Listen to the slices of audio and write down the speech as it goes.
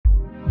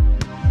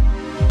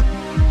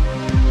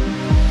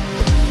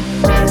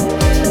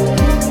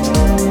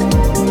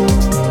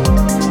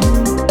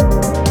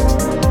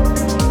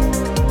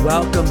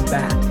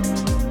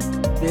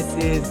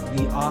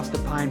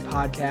Line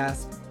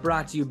podcast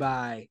brought to you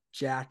by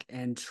Jack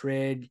and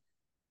Trigg.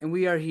 And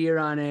we are here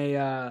on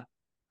a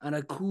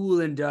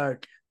cool and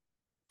dark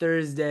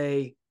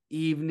Thursday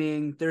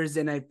evening.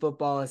 Thursday night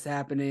football is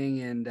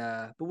happening, and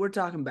but we're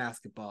talking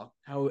basketball.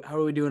 How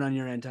are we doing on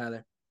your end,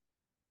 Tyler?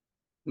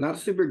 Not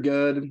super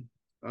good.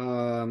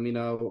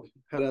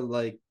 Had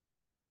a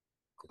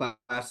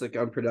classic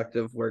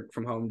unproductive work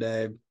from home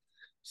day.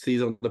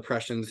 Seasonal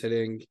depression's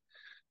hitting.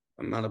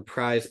 I'm on a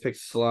prize pick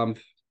slump.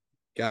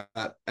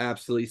 Got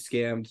absolutely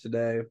scammed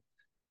today.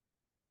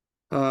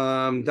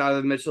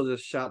 Donovan Mitchell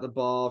just shot the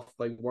ball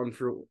like 1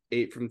 for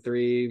 8 from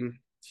three.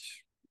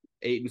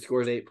 Eight and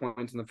scores 8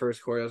 points in the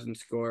first quarter. Doesn't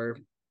score.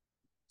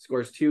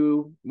 Scores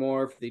two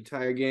more for the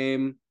entire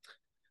game.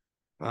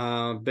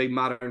 Big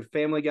Modern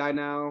Family guy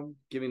now,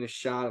 giving a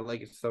shot. I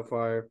like it so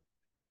far.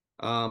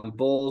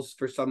 Bulls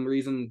for some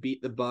reason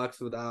beat the Bucks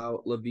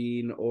without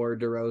Levine or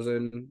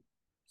DeRozan,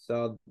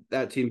 so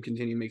that team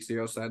continue makes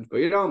zero sense.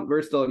 But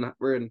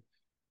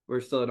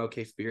we're still in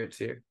okay spirits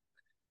here.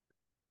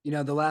 You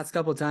know, the last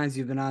couple of times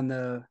you've been on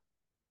the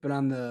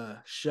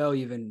show,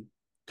 you've been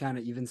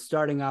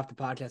starting off the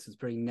podcast with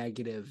pretty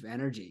negative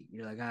energy.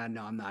 You're like,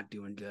 no, I'm not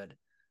doing good.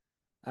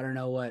 I don't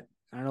know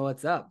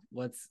what's up.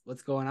 What's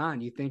going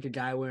on? You think a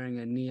guy wearing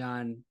a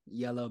neon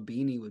yellow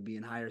beanie would be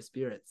in higher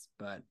spirits,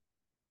 but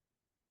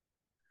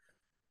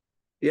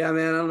Yeah,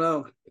 man, I don't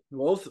know.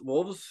 Wolves,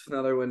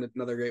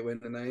 another great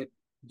win tonight.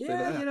 Say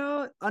yeah,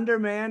 that.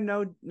 underman,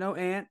 no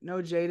Ant,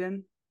 no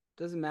Jaden.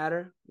 Doesn't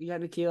matter. We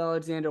got Nikhil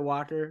Alexander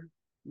Walker.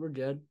 We're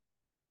good.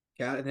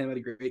 Cat and him had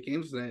a great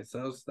game tonight,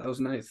 so that was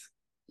nice.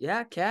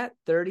 Yeah, Cat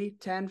 30,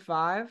 10,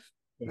 5.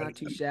 Not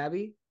too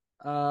shabby.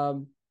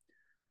 Well,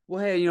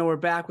 hey, we're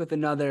back with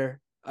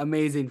another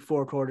amazing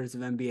 4 quarters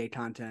of NBA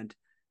content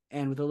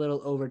and with a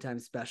little overtime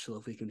special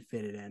if we can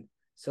fit it in.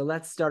 So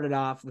let's start it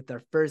off with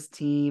our first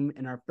team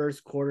in our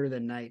first quarter of the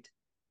night.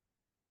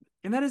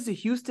 And that is the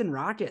Houston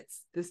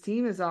Rockets. This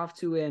team is off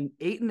to an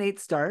 8-8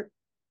 start,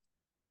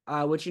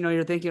 which,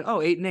 you're thinking, oh,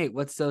 8-8,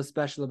 what's so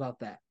special about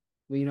that?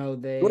 Well,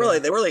 They were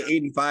like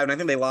 8-5, and I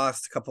think they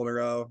lost a couple in a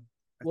row.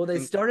 they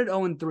started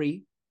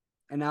 0-3,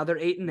 and now they're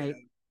 8-8. Yeah.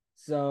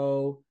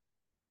 So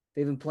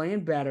they've been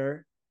playing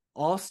better.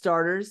 All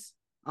starters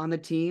on the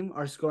team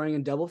are scoring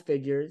in double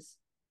figures.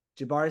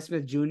 Jabari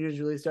Smith Jr. is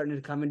really starting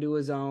to come into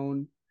his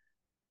own.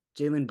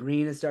 Jalen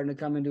Green is starting to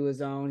come into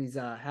his own. He's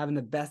having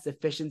the best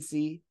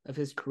efficiency of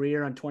his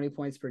career on 20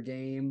 points per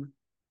game.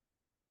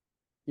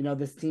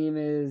 This team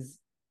is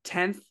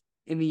 10th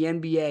in the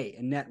NBA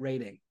in net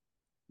rating.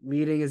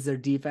 Leading is their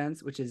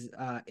defense, which is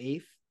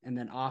 8th, and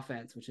then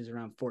offense, which is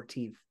around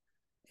 14th.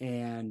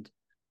 And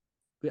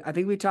I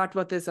think we talked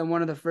about this on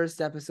one of the first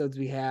episodes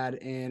we had,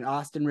 and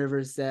Austin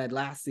Rivers said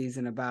last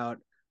season about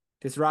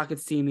this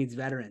Rockets team needs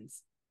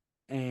veterans.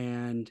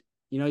 And,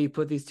 you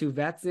put these two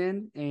vets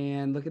in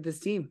and look at this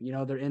team.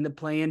 They're in the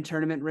play-in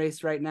tournament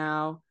race right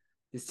now.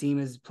 This team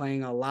is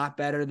playing a lot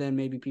better than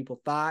maybe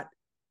people thought.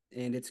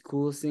 And it's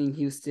cool seeing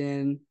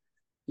Houston,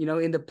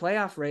 in the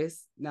playoff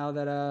race now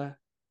that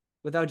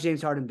without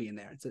James Harden being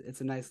there.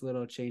 It's a nice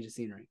little change of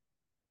scenery.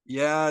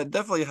 Yeah, it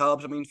definitely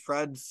helps. I mean,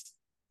 Fred's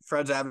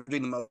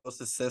averaging the most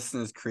assists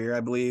in his career,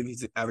 I believe.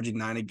 He's averaging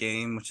 9 a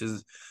game, which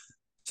is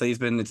so it's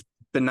been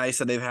nice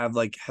that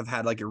have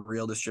had like a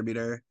real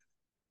distributor.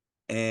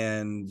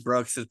 And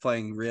Brooks is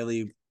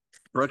arguably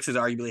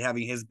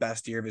having his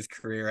best year of his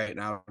career right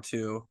now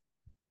too.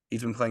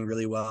 He's been playing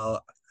really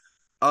well.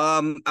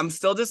 I'm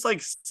still just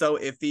like so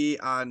iffy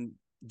on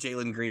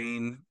Jalen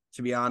Green,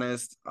 to be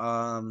honest.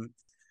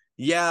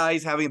 Yeah,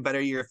 he's having a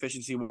better year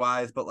efficiency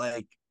wise, but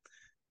like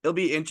it'll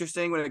be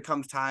interesting when it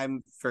comes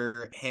time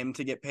for him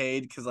to get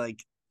paid because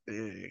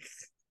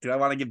do I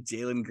want to give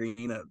Jalen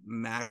Green a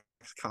max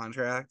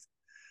contract?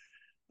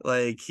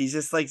 Like he's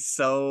just like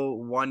so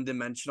one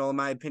dimensional in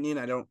my opinion.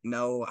 I don't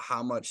know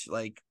how much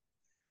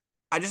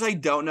I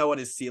just don't know what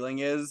his ceiling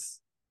is,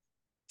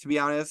 to be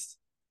honest.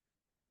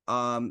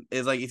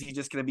 Is he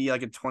just gonna be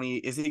like a 20?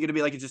 Is he gonna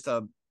be like just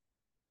a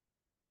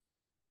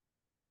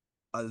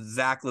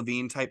Zach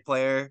LaVine type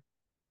player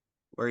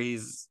where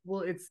he's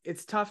Well,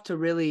 it's tough to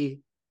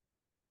really,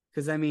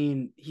 because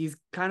he's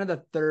kind of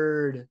the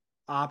third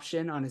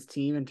option on his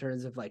team in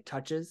terms of like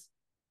touches.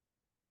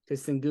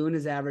 Because Sengun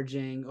is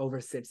averaging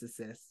over 6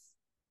 assists.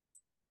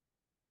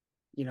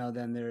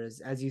 Then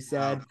there's, as you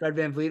said, Fred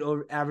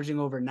VanVleet averaging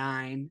over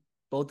 9.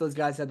 Both those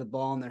guys have the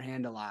ball in their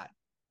hand a lot.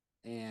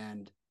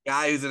 And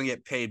guy who's gonna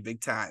get paid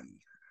big time.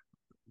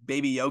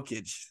 Baby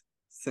Jokic.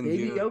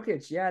 Baby Sengun.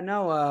 Jokic, yeah,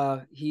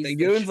 no, he's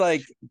Sengun's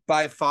like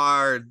by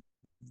far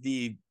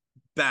the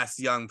best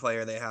young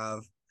player they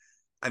have.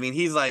 I mean,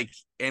 he's like,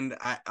 and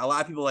a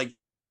lot of people like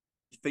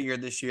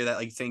figured this year that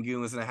like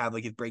Sengun was gonna have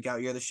like his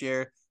breakout year this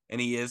year, and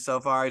he is so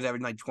far. He's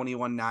averaging like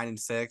 21, 9, and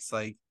 6.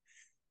 Like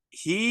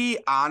he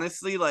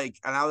honestly and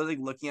I was like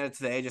looking at it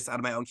today just out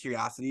of my own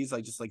curiosities,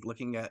 like just like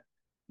looking at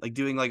like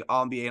doing like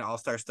all NBA and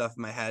all-star stuff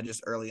in my head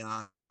just early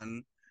on.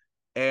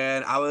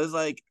 And I was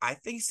like, I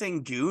think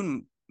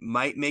Sengun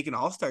might make an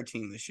all-star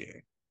team this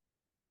year.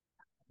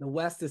 the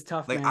West is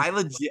tough, Like man. I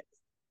legit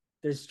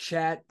There's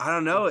Chet, I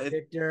don't know there's if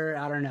Victor.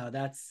 I don't know.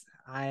 That's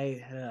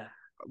I.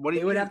 what do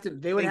They you would mean? have to.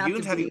 They would have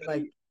to Sengun's having be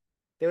like.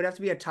 They would have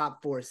to be a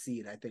top 4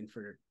 seed, I think,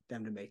 for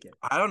them to make it.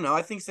 I don't know.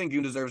 I think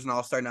Sengun deserves an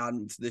all-star nod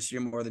this year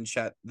more than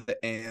Chet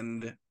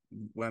and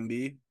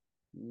Wemby.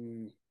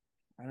 Mm,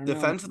 I don't know.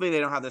 Defensively,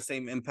 they don't have the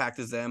same impact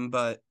as them,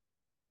 but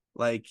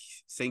like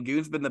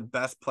Sengun's been the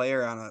best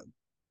player on a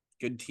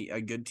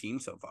good team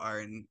so far.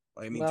 And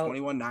like, I mean, Well,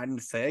 21, 9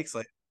 and 6.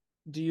 Like,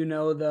 do you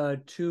know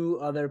the two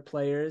other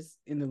players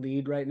in the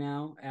lead right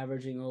now,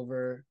 averaging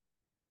over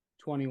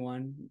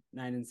 21,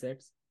 9 and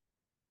 6?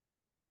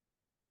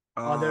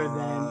 um, Other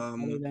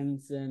than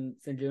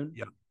Senjun.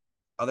 yeah.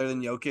 Other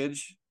than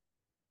Jokic,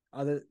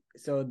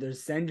 So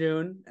there's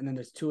Senjun, and then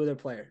there's two other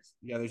players.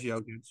 yeah, there's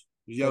Jokic.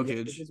 There's So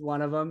Jokic, Jokic is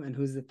one of them, and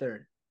who's the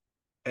third?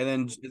 and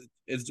then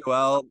is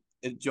Joel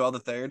the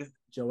third?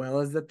 Joel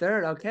is the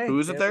third. Who Okay,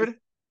 is the third?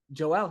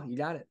 Joel, you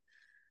got it.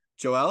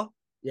 Joel.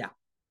 Yeah.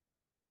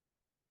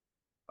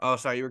 Oh,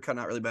 sorry, you were cutting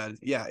out really bad.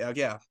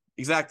 Yeah,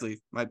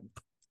 exactly. I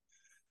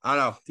don't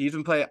know. He's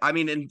been playing. I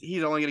mean, and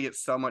he's only gonna get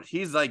so much.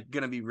 He's like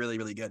gonna be really,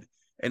 really good.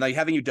 And like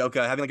having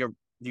like a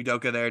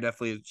Udoka there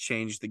definitely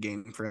changed the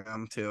game for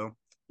him too.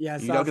 Yeah, I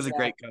saw a Udoka's a stat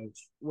great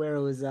coach. where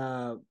it was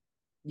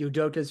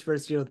Udoka's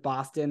first year with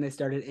Boston. They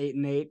started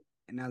 8-8,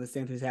 and now the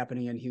same thing's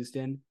happening in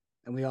Houston.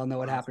 And we all know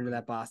what Wow, happened to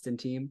that Boston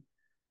team.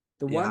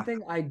 The one yeah,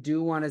 thing I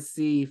do want to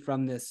see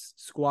from this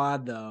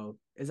squad, though,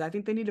 is I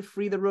think they need to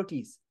free the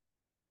rookies.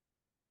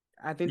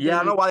 I think they yeah. I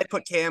don't need. know why they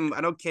put Cam.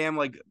 I know Cam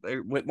like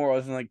Whitmore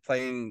wasn't like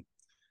playing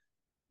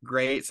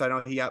great, so I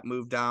know he got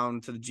moved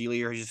down to the G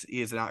League. Or he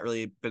has not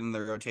really been in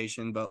the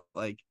rotation, but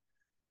like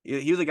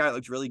he was a guy that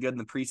looked really good in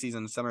the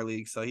preseason summer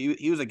league. So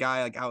he was a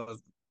guy like I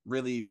was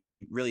really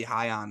really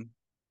high on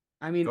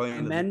I mean, going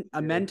into the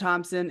Amen year.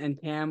 Thompson and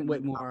Cam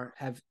Whitmore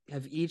have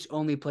each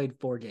only played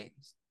 4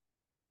 games.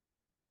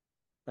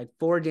 Like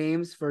 4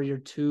 games for your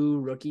two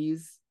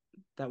rookies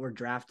that were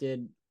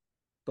drafted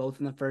both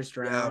in the first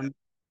Yeah, round.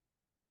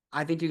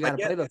 I think you I got to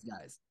get. play those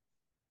guys.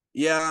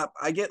 Yeah,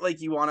 I get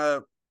like you want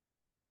to.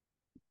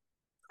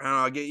 I don't know.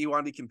 I get you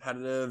want to be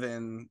competitive,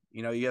 and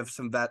you have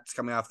some vets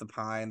coming off the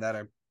pine that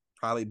are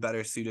probably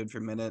better suited for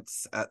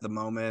minutes at the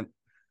moment.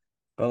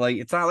 But like,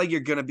 it's not like you're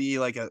gonna be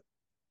like a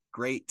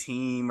great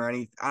team or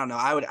any. I don't know.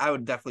 I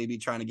would definitely be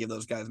trying to give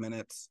those guys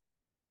minutes.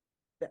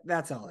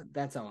 That's all.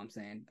 That's all I'm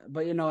saying.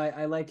 But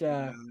I like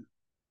Yeah.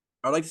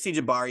 I'd like to see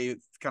Jabari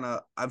kind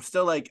of. I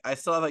still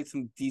have like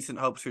some decent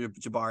hopes for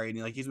Jabari, and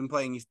like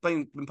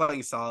been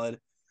playing solid,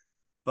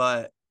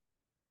 but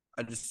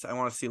I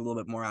want to see a little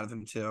bit more out of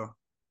him too.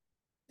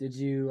 did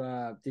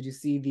you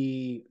see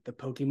the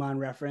Pokemon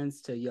reference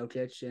to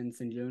Jokic and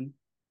Sinjun?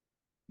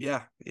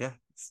 Yeah. Yes.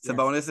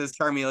 Sabonis is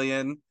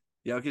Charmeleon,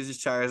 Jokic is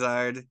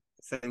Charizard,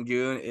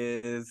 Sengun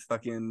is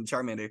fucking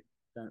Charmander.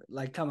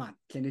 Like, come on,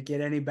 can it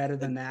get any better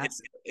than that?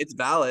 It's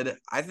valid.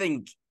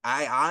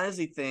 I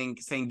honestly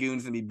think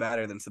Sengun's gonna be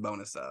better than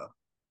Sabonis though.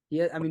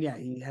 Yeah, I mean, yeah,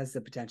 he has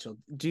the potential.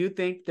 Do you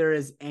think there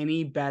is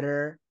any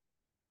better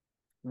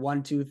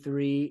 1, 2,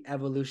 3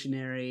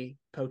 evolutionary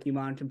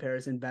Pokemon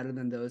comparison better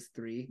than those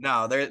three?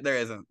 No, there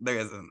isn't.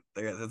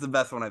 It's the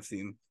best one I've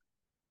seen.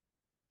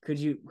 Could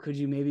you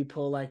maybe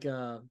pull like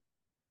a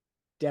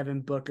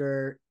Devin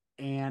Booker,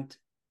 Ant,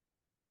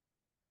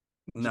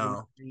 Jalen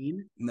No,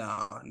 Green?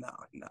 no.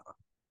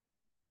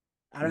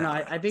 I don't know. Nah,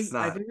 it's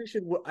I not. think we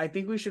should. I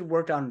think we should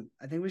work on.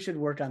 I think we should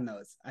work on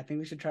those. I think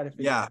we should try to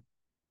figure it Yeah, out.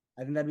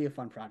 I think that'd be a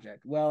fun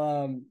project.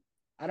 Well,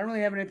 I don't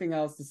really have anything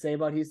else to say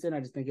about Houston. I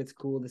just think it's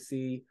cool to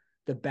see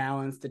the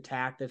balanced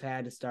attack they've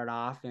had to start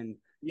off, and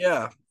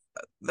yeah.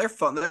 They're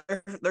fun.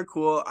 They're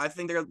cool. I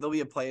think they'll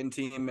be a playing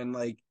team, and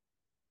like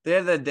the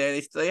end of the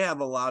day, they have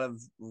a lot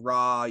of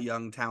raw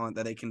young talent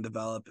that they can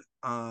develop.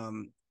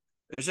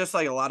 There's just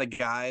like a lot of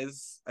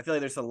guys. I feel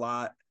like there's a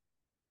lot,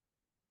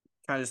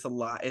 kind of just a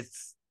lot.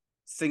 It's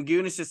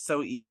Sengun is just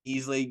so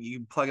easily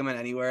you plug him in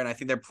anywhere, and I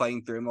think they're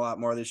playing through him a lot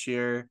more this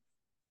year.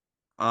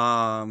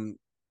 Um,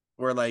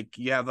 where like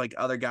you have like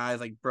other guys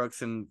like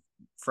Brooks and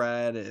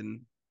Fred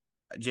and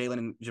Jalen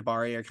and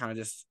Jabari are kind of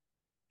just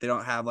they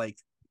don't have like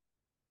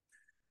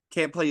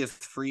can't play as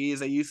free as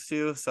they used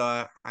to. So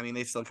I mean,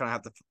 they still kind of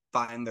have to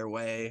find their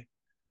way.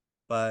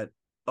 But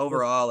well,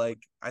 overall,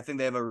 like I think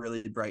they have a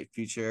really bright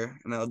future,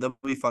 and they'll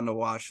be fun to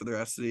watch for the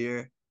rest of the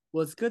year.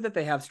 well, it's good that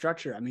they have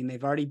structure. I mean,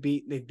 they've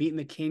beaten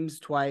the Kings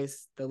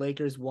twice, the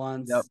Lakers Yep.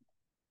 once.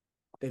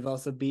 They've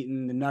also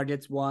beaten the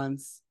Nuggets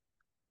once.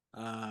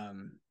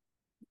 Um,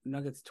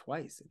 Nuggets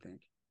twice, I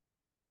think.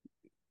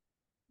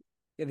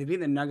 Yeah, they beat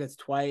the Nuggets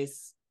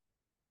twice.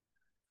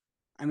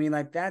 I mean,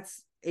 like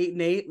that's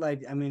 8-8.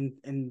 Like, I mean,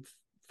 and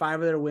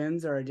 5 of their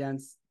wins are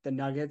against the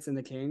Nuggets and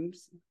the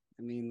Kings.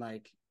 I mean,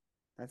 like,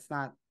 that's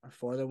not or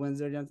 4 of their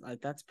wins are against.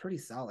 Like, that's pretty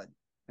solid.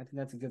 I think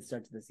that's a good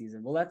start to the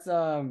season. Well, let's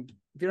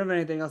if you don't have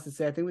anything else to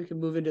say, I think we can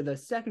move into the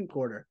second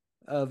quarter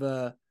of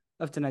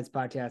tonight's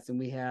podcast, and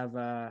we have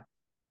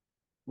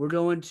we're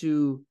going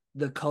to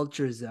the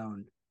culture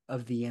zone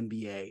of the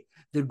NBA,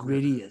 the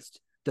grittiest,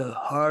 the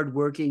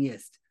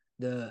hardworkingest,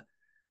 the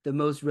the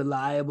most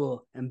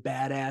reliable and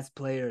badass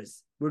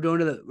players. We're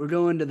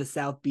going to the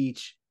South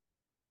Beach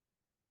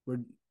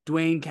We're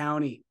Dwayne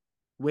County,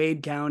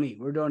 Wade County.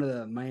 We're going to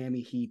the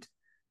Miami Heat,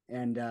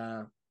 and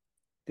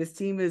this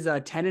team is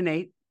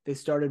 10-8. They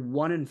started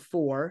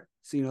 1-4,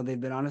 so they've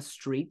been on a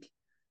streak.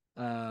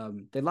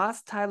 They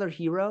lost Tyler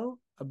Hero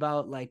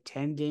about like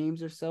 10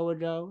 games or so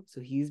ago,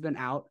 so he's been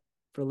out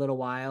for a little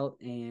while,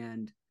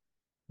 and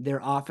their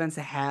offense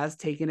has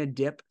taken a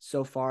dip.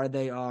 So far,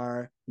 they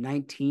are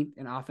 19th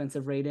in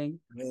offensive rating.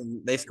 I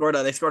mean, they scored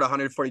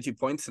 142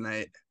 points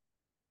tonight.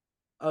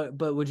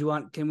 But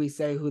can we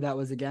say who that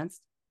was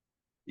against?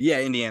 Yeah,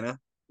 Indiana.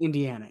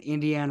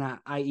 Indiana,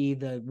 i.e.,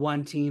 the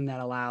one team that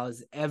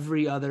allows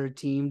every other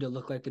team to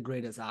look like the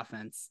greatest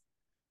offense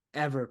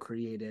ever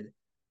created.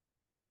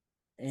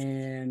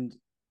 And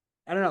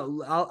I don't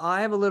know.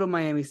 I have a little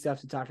Miami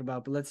stuff to talk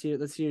about, but let's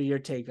hear your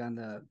take on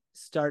the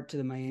start to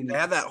the Miami. They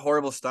had that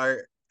horrible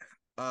start,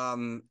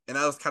 and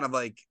that was kind of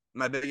like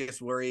my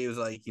biggest worry. Was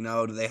like,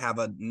 do they have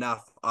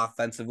enough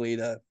offensively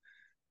to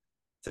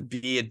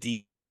be a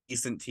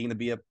decent team, to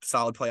be a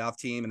solid playoff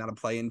team and not a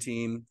play-in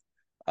team?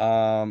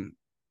 I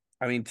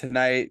mean,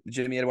 tonight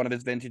Jimmy had one of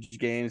his vintage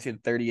games. He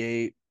had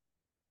 38.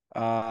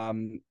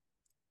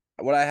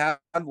 What I have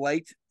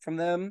liked from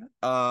them,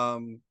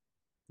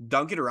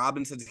 Duncan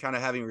Robinson's kind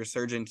of having a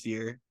resurgence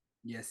here.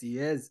 Yes, he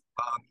is.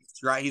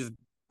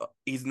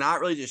 He's not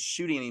really just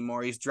shooting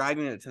anymore. He's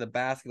driving it to the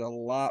basket a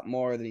lot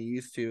more than he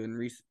used to in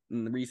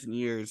the recent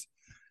years.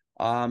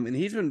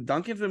 And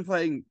Duncan's been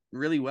playing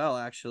really well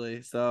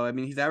actually. So I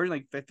mean, he's averaging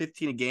like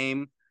 15 a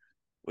game,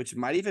 which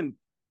might even,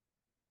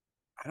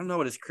 I don't know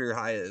what his career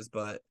high is,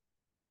 but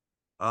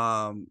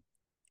I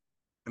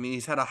mean,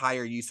 he's had a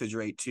higher usage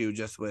rate too,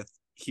 just with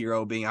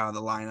Hero being out of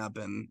the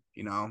lineup, and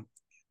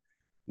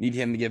need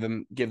him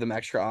to give them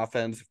extra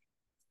offense.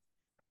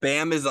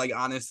 Bam is like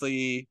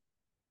honestly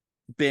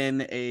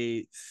been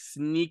a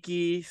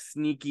sneaky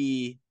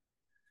MVP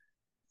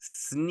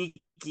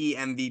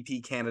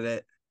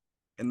candidate,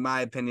 in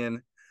my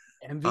opinion.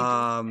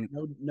 MVP,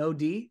 no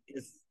D.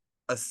 Is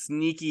a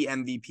sneaky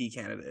MVP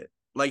candidate.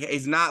 Like,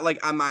 he's not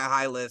like on my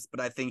high list, but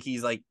I think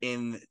he's like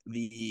he's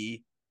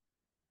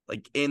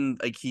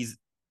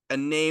a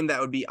name that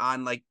would be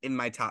on like in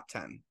my top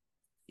 10.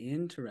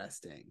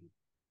 Interesting.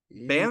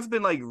 Bam's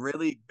been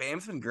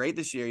great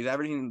this year. He's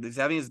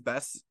having his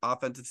best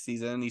offensive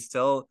season. He's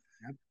still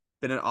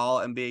been an all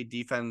NBA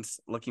defense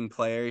looking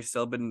player. He's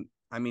still been,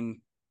 I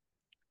mean,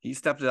 he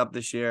stepped it up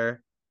this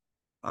year.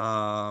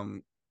 I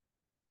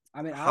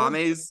mean,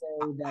 James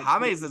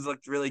has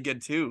looked really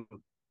good too.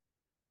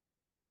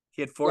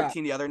 He had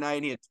 14 the other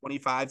night. He had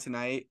 25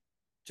 tonight.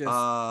 Just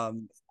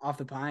off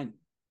the pine.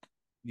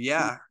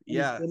 Yeah. He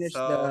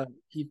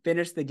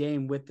finished the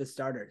game with the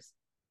starters.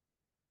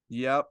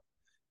 Yep.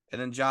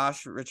 And then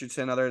Josh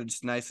Richardson, other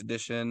just nice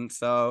addition.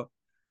 So,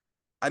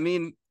 I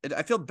mean,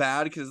 I feel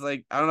bad because,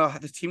 like, I don't know,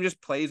 the team just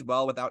plays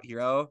well without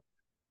Hero.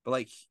 But,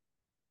 like,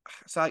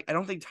 so I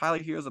don't think Tyler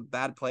Hero's a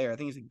bad player. I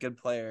think he's a good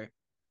player.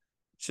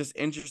 It's just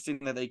interesting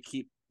that they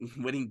keep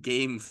winning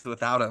games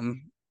without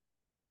him.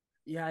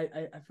 Yeah,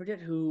 I forget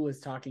who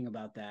was talking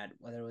about that,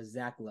 whether it was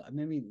Zach Lowe.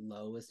 Maybe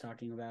Lowe was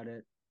talking about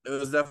it. It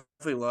was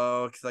definitely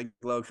Lowe, because, like,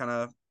 Lowe kind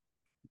of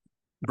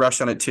brushed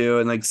on it too,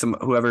 and, like,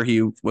 whoever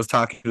he was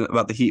talking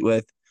about the Heat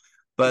with.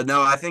 But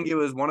no, I think it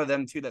was one of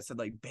them too that said,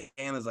 like,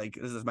 Bam is like,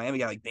 this is Miami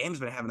guy. Like, Bam's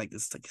been having like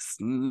this like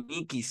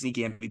sneaky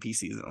MVP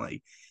season.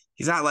 Like,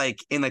 he's not like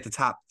in like the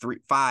top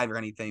 5 or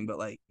anything, but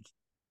like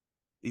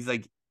he's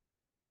like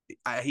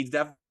he's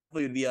definitely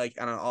would be like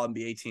on an all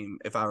NBA team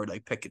if I were to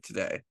like pick it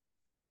today.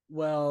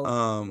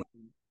 Well,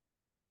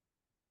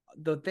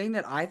 the thing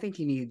that I think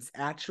he needs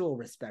actual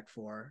respect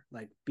for,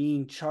 like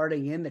being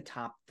charting in the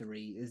top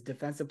 3, is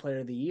Defensive Player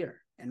of the Year.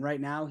 And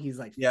right now he's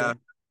like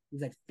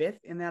fifth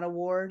in that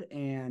award.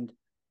 And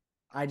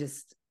I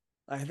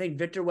think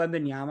Victor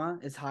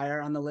Wembanyama is higher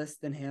on the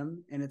list than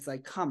him. And it's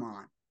like, come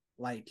on.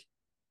 Like,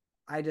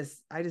 I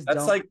just that's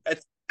don't. like,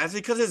 that's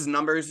because his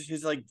numbers,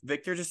 he's like,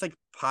 Victor just like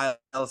piles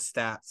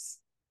stats.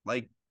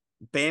 Like,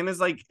 Bam is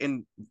like,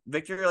 and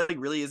Victor like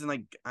really isn't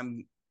like, I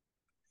mean,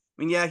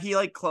 yeah, he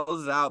like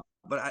closes out,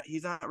 but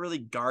he's not really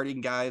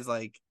guarding guys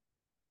like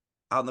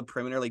out in the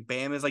perimeter. Like,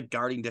 Bam is like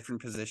guarding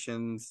different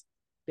positions.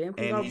 Bam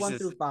can guard 1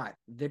 through 5.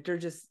 Victor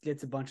just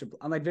gets a bunch of.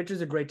 I'm like,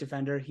 Victor's a great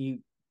defender.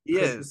 He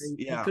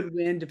could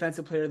win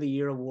Defensive Player of the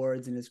Year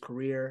awards in his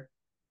career.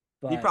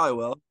 But he probably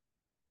will.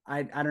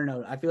 I don't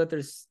know. I feel like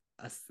there's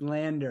a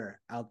slander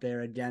out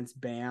there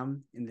against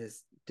Bam in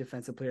this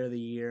Defensive Player of the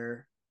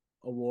Year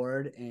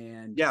award,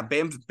 and yeah,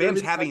 Bam's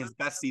having his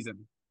best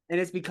season. And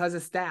it's because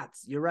of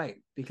stats. You're right.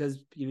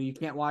 Because you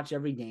can't watch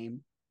every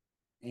game,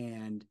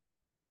 and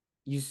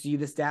you see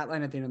the stat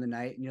line at the end of the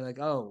night, and you're like,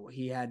 oh,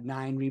 he had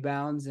 9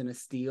 rebounds and a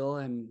steal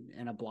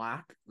and a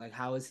block. Like,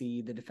 how is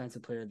he the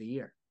Defensive Player of the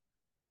Year?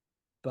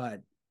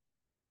 But,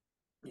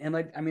 and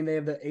like, I mean, they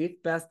have the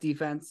 8th best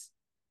defense.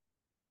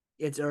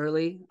 It's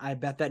early. I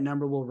bet that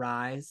number will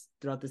rise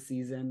throughout the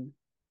season.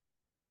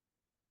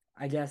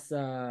 I guess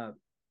I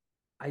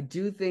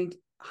do think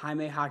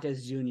Jaime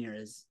Jaquez Jr.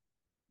 is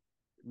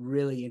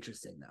really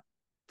interesting, though,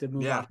 to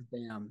move off of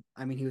Bam.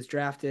 I mean, he was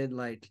drafted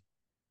like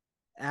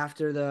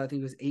after I think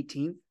it was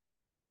 18th.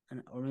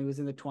 or maybe it was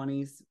in the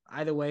 20s.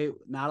 Either way,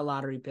 not a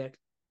lottery pick.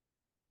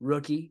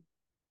 Rookie,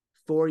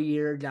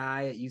 4-year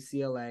guy at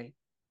UCLA.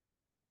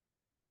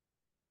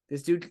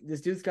 This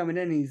dude's coming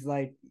in. He's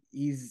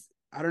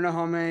I don't know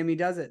how Miami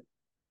does it.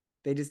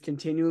 They just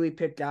continually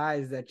pick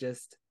guys that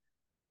just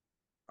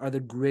are the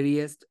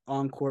grittiest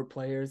on court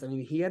players. I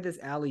mean, he had this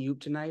alley oop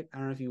tonight. I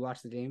don't know if you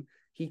watched the game.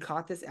 He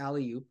caught this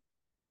alley oop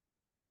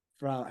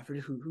from, I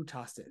forget who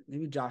tossed it.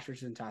 Maybe Josh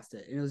Richardson tossed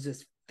it. And it was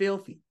just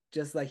filthy.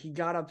 Just like he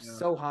got up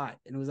so hot.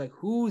 And it was like,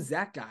 who's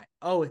that guy?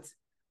 It's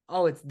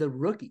the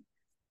rookie.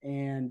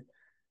 And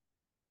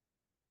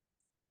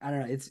I don't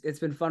know. It's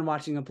been fun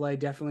watching him play.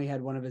 Definitely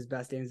had one of his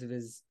best games of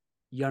his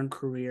young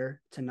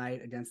career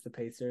tonight against the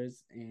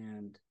Pacers.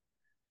 And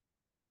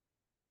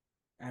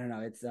I don't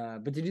know. It's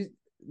but did you,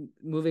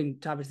 moving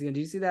topics again, did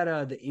you see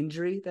that the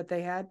injury that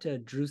they had to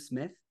Drew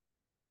Smith?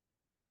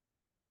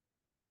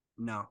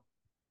 No.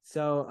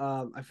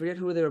 So I forget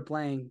who they were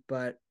playing,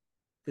 but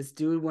this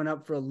dude went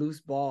up for a loose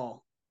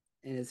ball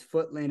and his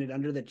foot landed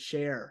under the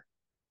chair.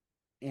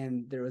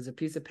 And there was a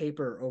piece of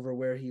paper over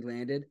where he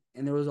landed,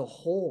 and there was a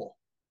hole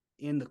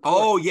in the court.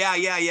 Oh, yeah.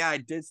 I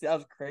did see. That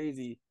was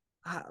crazy.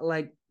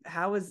 Like,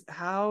 how is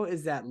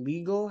that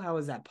legal? How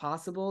is that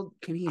possible?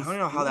 Can he? I don't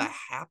know how that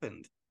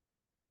happened.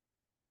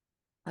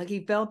 Like, he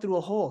fell through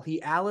a hole. He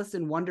Alice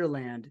in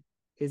Wonderland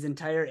his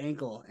entire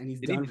ankle, and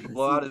he's done for the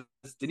season.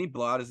 Did he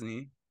blow out his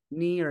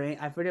knee or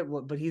I forget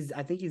what, but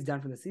I think he's done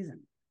for the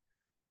season.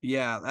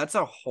 Yeah, that's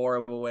a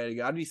horrible way to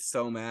go. I'd be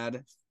so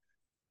mad.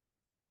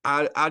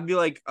 I'd be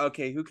like,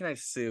 okay, who can I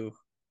sue?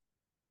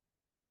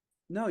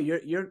 No,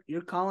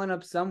 you're calling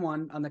up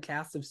someone on the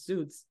cast of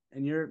Suits,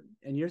 and you're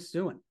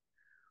suing.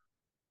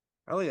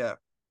 Oh yeah.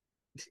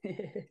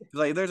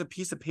 Like, there's a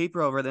piece of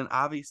paper over, then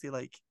obviously,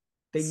 like,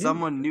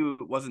 someone knew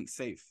it wasn't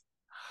safe.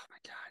 Oh my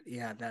god,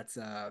 yeah, that's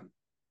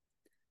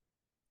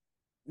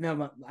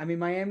no, I mean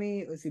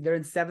Miami. Let's see, they're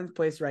in 7th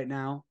place right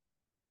now.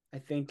 I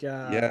think.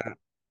 Yeah,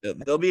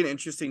 they'll be an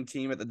interesting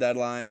team at the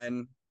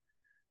deadline.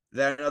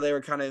 I know they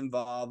were kind of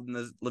involved in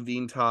the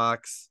Levine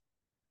talks.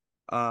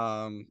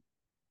 One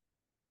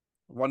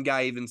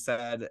guy even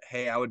said,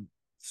 "Hey, I would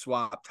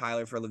swap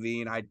Tyler for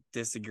Levine." I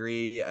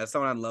disagree.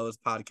 Someone on Lowe's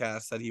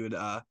podcast said he would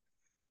he'd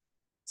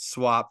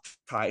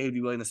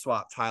be willing to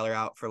swap Tyler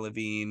out for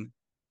Levine.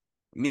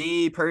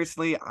 Me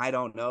personally, I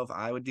don't know if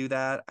I would do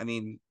that. I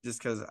mean, just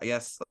because I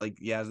guess, like,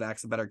 yeah,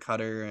 Zach's a better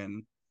cutter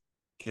and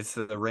gets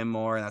to the rim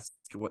more, and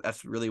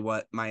that's really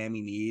what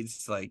Miami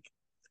needs. Like,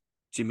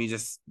 Jimmy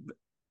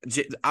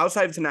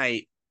outside of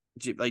tonight,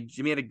 like,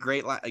 Jimmy had a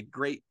great line,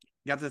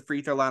 got to the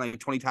free throw line like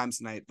 20 times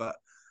tonight, but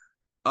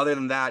other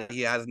than that,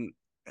 he hasn't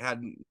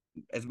had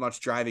as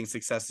much driving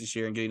success this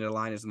year and getting to the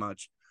line as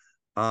much.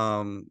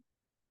 And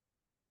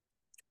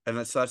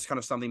that's kind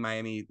of something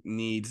Miami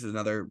needs,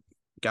 another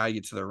guy to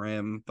get to the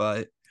rim.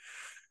 But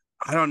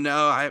I don't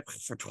know.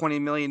 For 20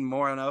 million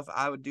more, I don't know if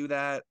I would do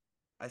that.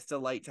 I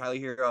still like Tyler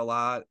Hero a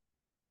lot.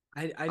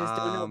 I just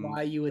don't know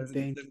why you would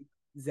think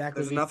Zach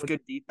there's Levine enough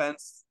good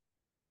defense.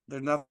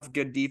 There's enough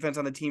good defense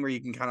on the team where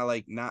you can kind of,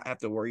 like, not have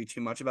to worry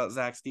too much about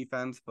Zach's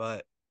defense.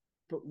 But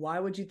why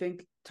would you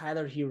think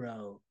Tyler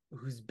Hero,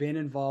 who's been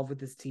involved with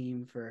this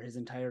team for his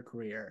entire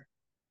career,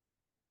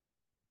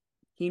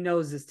 he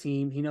knows this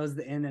team, he knows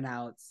the in and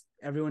outs.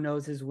 Everyone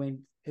knows his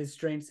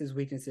strengths, his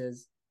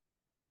weaknesses.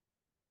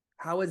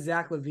 How would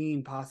Zach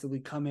Levine possibly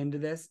come into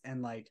this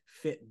and, like,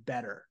 fit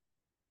better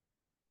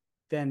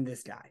than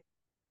this guy?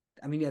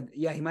 I mean,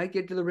 yeah, he might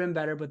get to the rim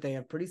better, but they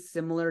have pretty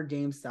similar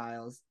game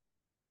styles.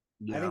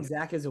 Yeah. I think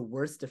Zach is a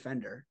worse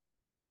defender.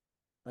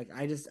 Like,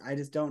 I just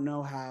don't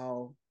know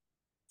how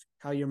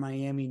you're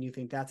Miami and you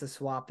think that's a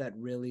swap that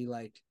really,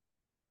 like,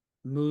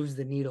 moves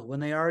the needle when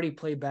they already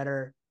play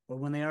better, or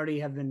when they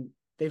already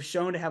they've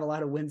shown to have a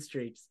lot of win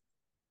streaks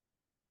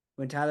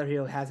when Tyler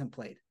Hero hasn't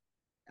played.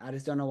 I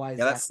just don't know why.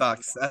 Yeah, that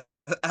sucks.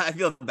 I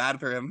feel bad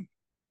for him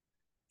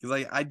because,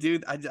 like, I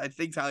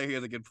think Tyler Hero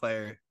is a good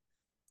player.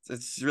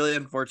 It's really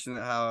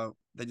unfortunate how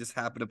they just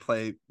happen to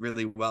play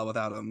really well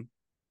without him.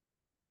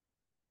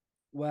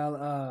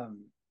 Well,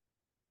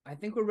 I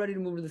think we're ready to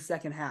move to the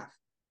second half.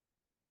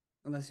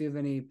 Unless you have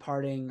any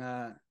parting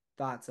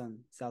thoughts on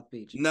South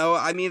Beach. No,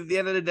 I mean, at the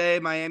end of the day,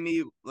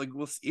 Miami, like,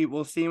 we'll see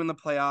them in the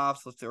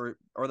playoffs,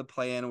 or the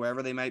play-in,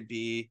 wherever they might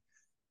be.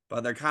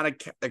 But they're kind of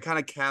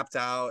capped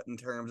out in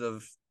terms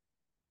of.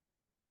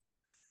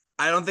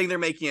 I don't think they're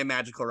making a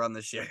magical run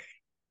this year.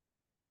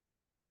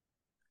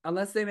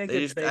 Unless they make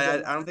a trade.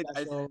 I don't think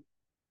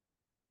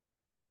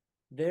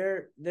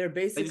they're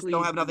basically. They just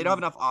don't have enough. They don't have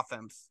enough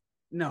offense.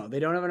 No, they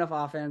don't have enough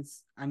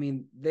offense. I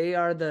mean, they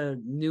are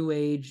the new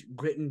age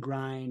grit and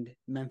grind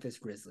Memphis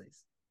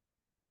Grizzlies.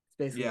 It's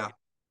basically, yeah.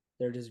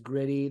 They're just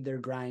gritty. They're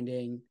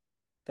grinding.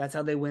 That's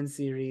how they win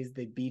series.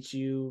 They beat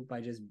you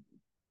by just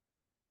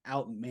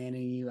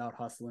out-manning you,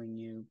 out-hustling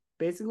you.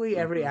 Basically,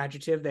 every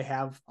adjective they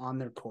have on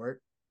their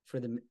court for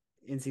the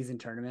in-season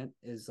tournament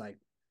is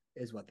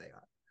what they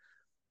are.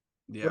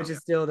 Yeah. Which is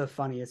still the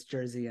funniest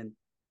jersey and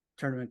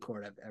tournament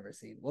court I've ever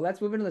seen. Well,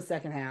 let's move into the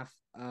second half.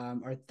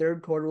 Our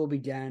third quarter will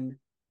begin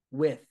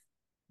with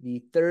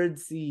the 3rd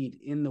seed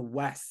in the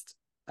West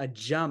a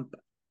jump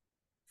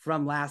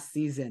from last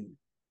season.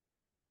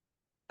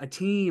 A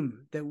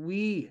team that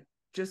we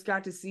just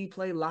got to see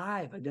play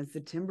live against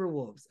the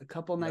Timberwolves a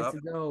couple nights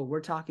Yep. ago. We're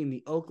talking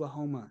the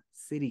Oklahoma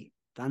City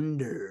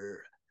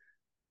Thunder.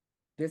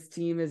 This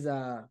team is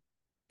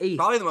eighth,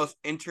 Probably the most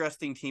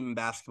interesting team in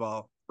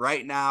basketball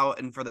right now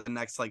and for the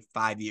next like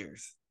 5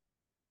 years.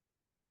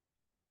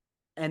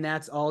 and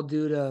that's all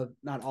due to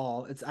not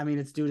all. It's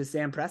due to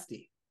Sam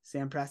Presti.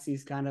 Sam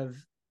Presti's kind of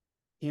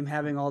him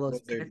having all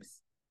those Wizard. picks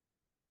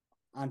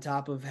on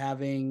top of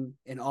having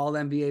an all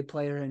NBA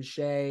player in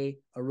Shea,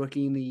 a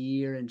rookie in the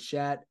year in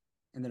Chet,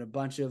 and then a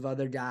bunch of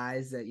other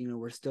guys that,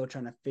 we're still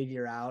trying to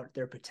figure out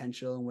their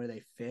potential and where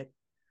they fit.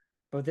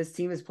 But this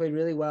team has played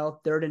really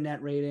well, third in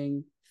net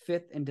rating,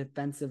 fifth in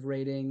defensive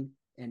rating,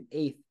 and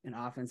eighth in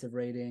offensive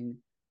rating.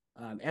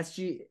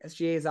 SGA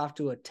is off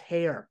to a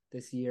tear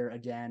this year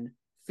again,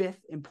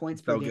 fifth in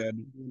points per So game good.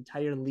 in the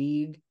entire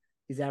league.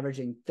 He's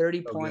averaging 30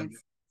 So good.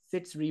 points,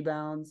 6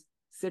 rebounds,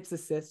 6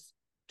 assists,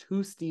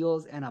 2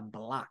 steals, and a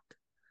block.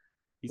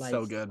 He's Like,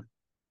 so good.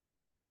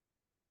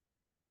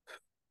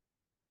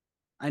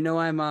 I know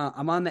I'm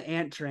on the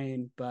ant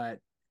train, but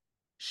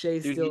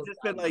Shea's Dude, he's still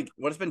just been like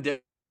what's been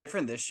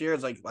different this year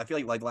is like I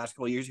feel like the last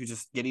couple of years he was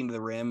just getting to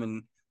the rim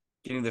and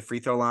getting to the free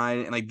throw line.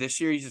 And like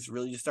this year he just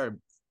really just started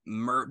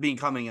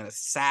becoming an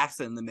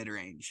assassin in the mid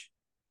range.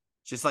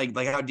 Just like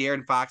how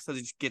De'Aaron Fox does,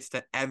 he just gets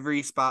to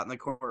every spot in the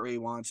court where he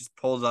wants, just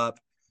pulls up,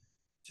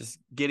 just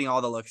getting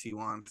all the looks he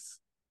wants.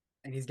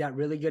 and he's got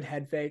really good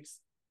head fakes.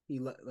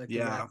 Like the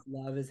Yeah. refs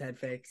love his head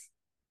fakes.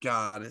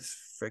 God, his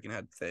freaking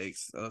head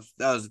fakes.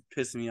 That was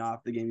pissing me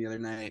off the game the other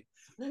night.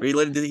 Where he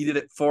did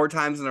it 4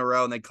 times in a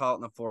row and they call it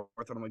in the fourth.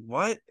 And I'm like,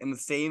 what? In the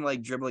same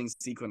like dribbling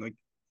sequence. Like,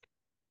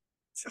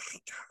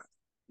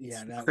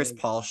 Yeah, that Chris was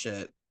Paul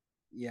shit.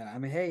 yeah. I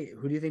mean, hey,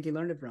 who do you think he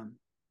learned it from?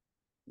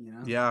 You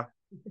know? Yeah.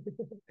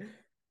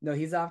 No,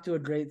 he's off to a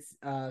great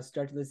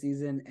start to the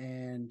season.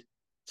 And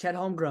Chet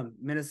Holmgren,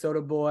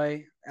 Minnesota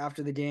boy.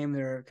 After the game,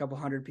 there are a couple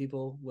hundred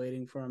people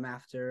waiting for him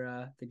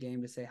after the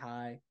game to say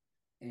hi.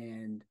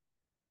 And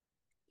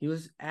he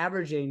was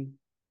averaging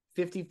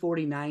 50,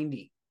 40,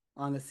 90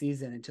 on the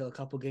season until a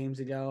couple games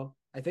ago.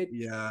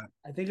 Yeah.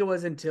 I think it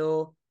was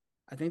until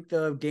I think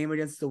the game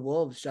against the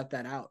Wolves shut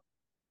that out.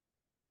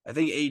 I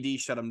think AD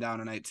shut him down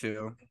tonight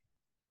too.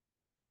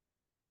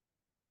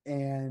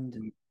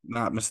 And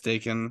Not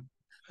mistaken.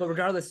 but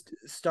regardless,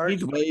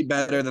 He's way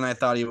better than I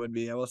thought he would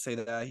be. I will say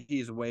that.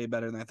 He's way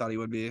better than I thought he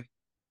would be.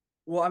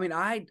 Well, I mean,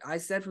 I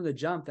said from the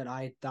jump that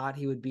I thought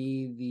he would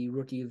be the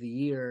rookie of the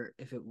year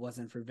if it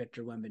wasn't for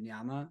Victor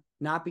Wembanyama.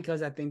 Not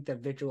because I think that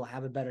Victor will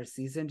have a better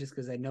season, just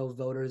because I know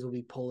voters will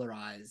be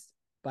polarized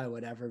by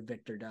whatever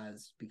Victor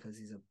does because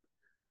he's a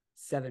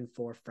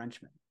 7'4"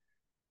 Frenchman.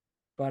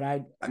 But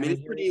I mean,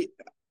 it's pretty.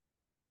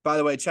 By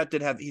the way, Chet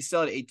he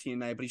still had 18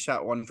 tonight, but he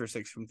shot 1 for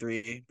 6 from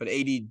three. But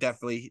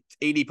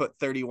AD put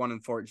 31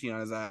 and 14 on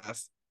his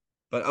ass.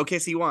 But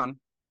OKC won.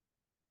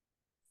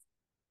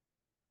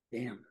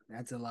 Damn,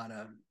 that's a lot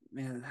of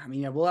man. I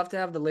mean, yeah, we'll have to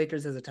have the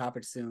Lakers as a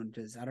topic soon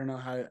because I don't know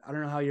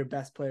how your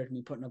best player can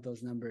be putting up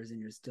those numbers and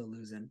you're still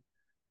losing.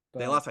 But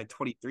They lost by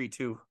 23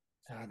 too.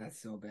 that's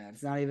so bad.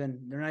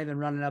 They're not even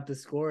running up the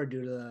score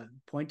due to the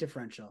point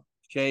differential.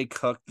 Jay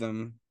cooked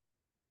them.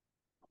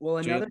 Well,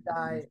 another Jalen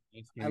guy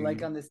I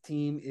like on this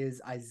team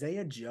is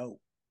Isaiah Joe.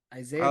 I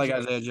Isaiah like Joe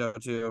Isaiah Joe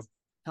too.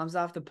 comes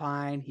off the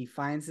pine. He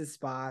finds his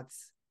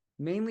spots.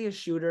 Mainly a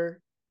shooter.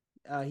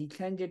 He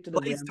can get to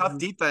the Plays tough rim.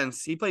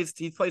 defense. He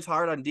plays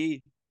hard on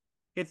D.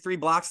 He had 3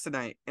 blocks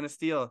tonight and a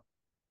steal.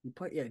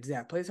 Yeah,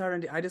 exactly. Plays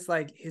hard on. I just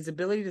like his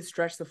ability to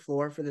stretch the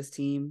floor for this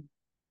team.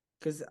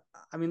 Because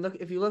I mean, look,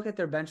 if you look at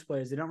their bench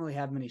players, they don't really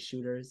have many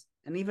shooters,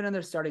 and even in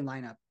their starting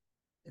lineup,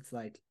 it's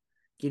like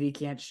Giddy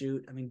can't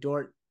shoot. I mean,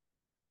 Dort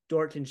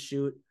can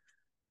shoot,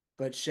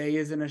 but Shea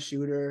isn't a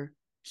shooter.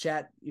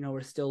 Chet, we're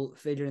still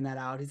figuring that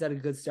out. He's had a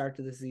good start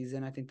to the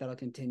season. I think that'll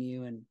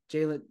continue. And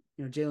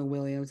Jalen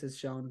Williams has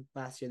shown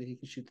last year that he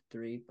can shoot the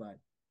three, but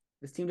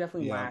this team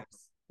definitely Yeah.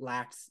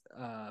 lacks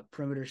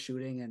perimeter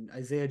shooting. And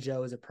Isaiah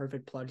Joe is a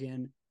perfect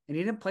plug-in. And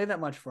he didn't play that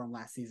much for him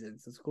last season,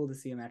 so it's cool to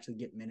see him actually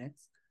get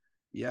minutes.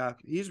 Yeah.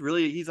 He's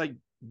like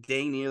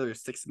dang near their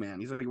sixth man.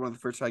 He's like one of the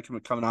first guys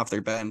coming off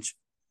their bench.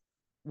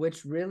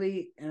 Which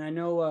really, and I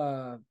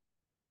know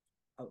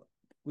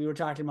we were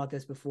talking about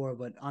this before,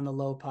 but on the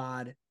low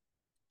pod,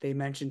 they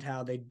mentioned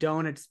how they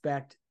don't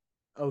expect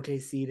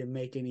OKC to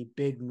make any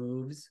big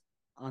moves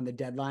on the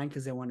deadline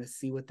because they want to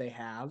see what they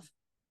have.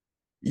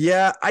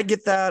 Yeah, I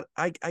get that.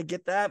 I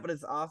get that, but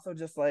it's also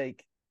just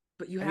like,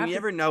 But you I mean, have you to.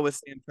 never know with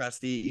Sam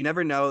Presti. You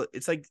never know.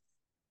 It's like,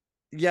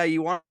 yeah,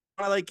 you want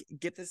to like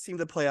get this team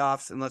to the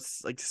playoffs and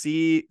let's like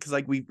see because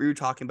like we were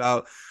talking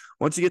about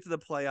once you get to the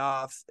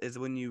playoffs is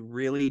when you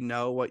really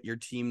know what your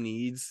team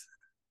needs.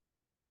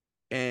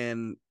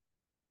 And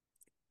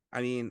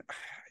I mean,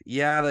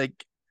 yeah,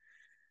 like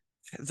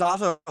it's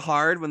also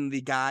hard when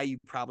the guy you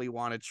probably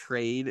want to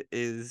trade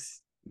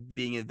is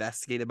being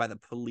investigated by the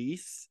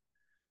police.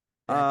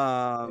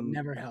 That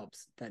never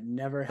helps. That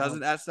never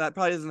helps. That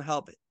probably doesn't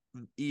help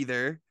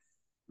either.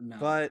 No.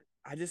 But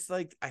I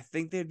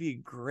think they'd be a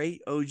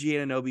great OG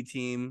and Anunoby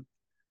team.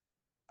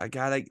 A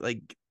guy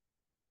like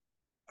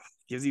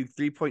gives you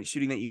 3-point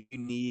shooting that you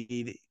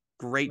need.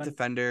 Great Want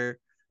defender.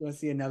 to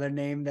see another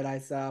name that I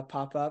saw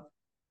pop up?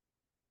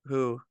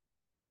 Who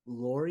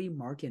Lauri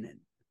Markkanen.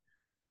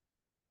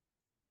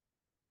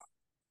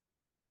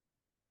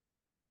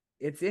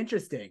 It's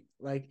interesting.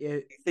 Like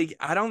it, I think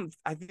I don't.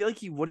 I feel like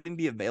he wouldn't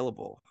be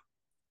available.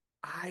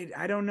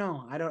 I don't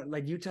know. I don't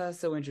like Utah is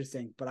so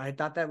interesting, but I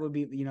thought that would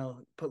be,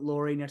 put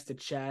Lauri next to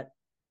Chet.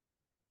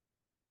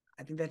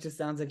 I think that just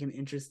sounds like an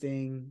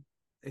interesting.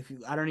 If you,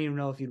 I don't even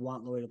know if you'd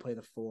want Lauri to play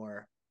the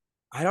four.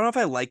 I don't know if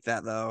I like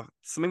that though.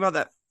 Something about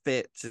that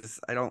fit just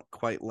I don't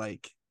quite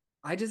like.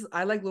 I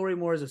like Lauri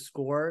more as a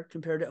scorer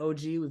compared to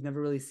OG. We've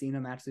never really seen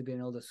him actually being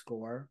able to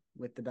score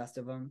with the best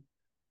of them.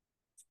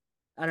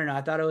 I don't know.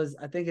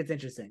 I think it's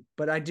interesting,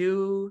 but I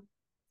do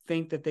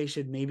think that they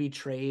should maybe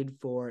trade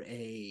for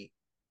a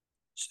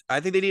I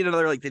think they need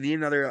another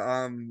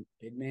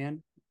big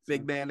man.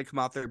 big man to come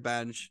off their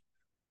bench.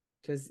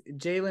 Because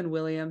Jalen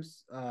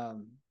Williams,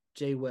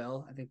 Jay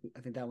Will, I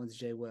think that one's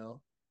Jay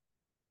Will.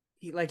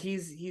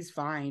 He's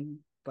fine,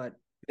 but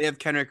They have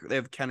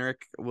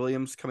Kenrick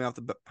Williams coming off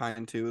the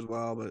pine too as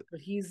well. But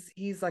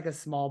he's like a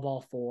small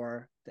ball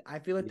four. I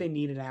feel like they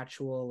need an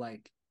actual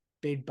like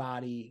big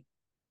body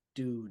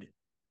dude. That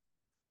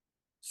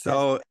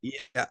so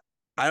yeah,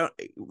 I don't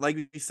like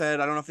you said.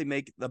 I don't know if they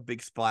make the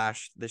big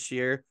splash this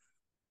year.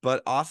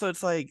 But also,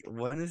 it's like,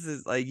 when is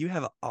this? Like, you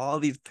have all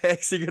these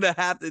picks. You're gonna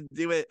have to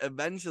do it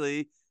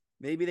eventually.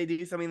 Maybe they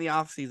do something in the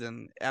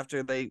offseason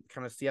after they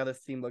kind of see how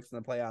this team looks in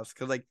the playoffs.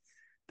 Because like,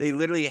 they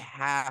literally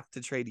have to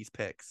trade these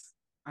picks.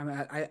 I mean,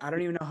 I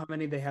don't even know how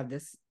many they have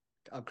this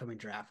upcoming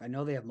draft. I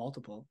know they have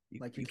multiple. You,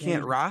 Like you you can't can't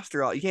even.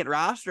 roster all. You can't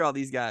roster all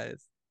these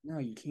guys. No,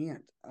 you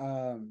can't.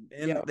 Yeah. And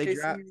they Okay.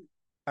 So draft.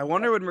 I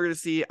wonder when we're gonna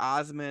see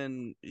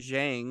Osman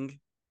Zhang.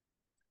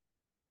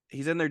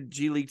 He's in their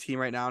G League team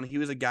right now, and he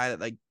was a guy that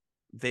like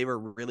they were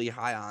really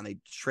high on. They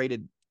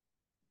traded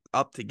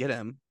up to get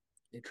him.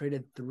 they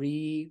traded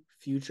 3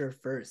 future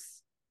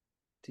firsts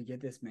to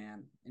get this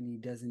man, and he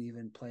doesn't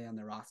even play on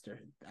the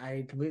roster.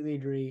 I completely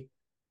agree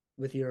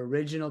with your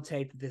original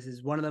take that this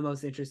is one of the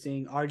most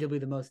interesting, arguably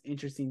the most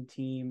interesting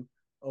team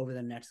over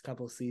the next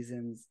couple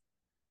seasons.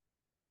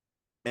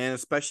 And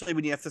especially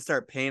when you have to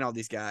start paying all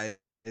these guys,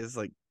 is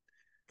like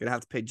gonna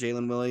have to pay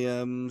Jalen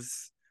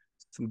Williams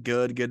some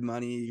good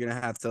money. You're gonna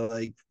have to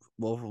like,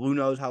 well, who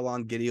knows how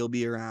long Giddy will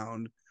be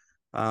around.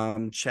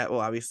 Chet will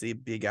obviously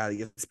be a guy that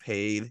gets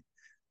paid.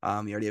 You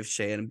already have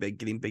Shea and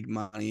getting big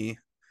money.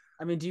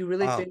 I mean, Um, do you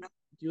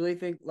really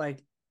think like,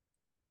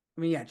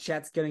 I mean, yeah,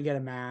 Chet's gonna get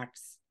a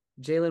max.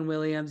 Jalen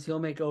Williams, he'll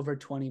make over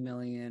 20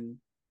 million.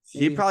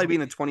 he'd Maybe probably be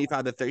in the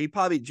 25 to 30. He'd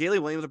probably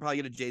Jalen Williams will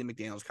probably get a Jaden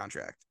McDaniels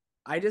contract.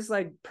 I just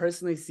like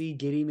personally see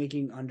Giddy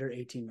making under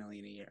 18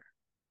 million a year.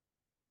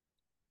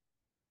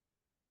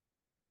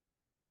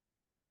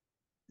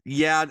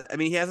 Yeah, I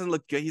mean he hasn't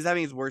looked good. He's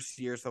having his worst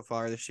year so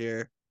far this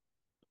year.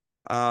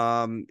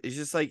 It's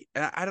just like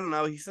I don't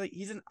know. He's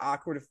an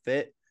awkward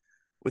fit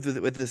with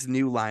this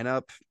new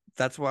lineup.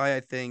 That's why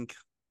I think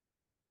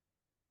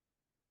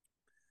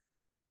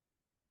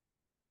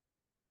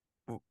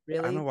I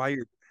don't know Really? why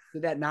you're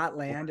Did that not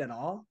land at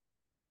all?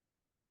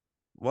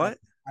 I what?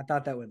 I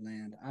thought that would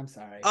land. I'm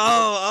sorry.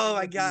 Oh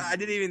my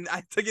god!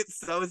 I took it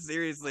so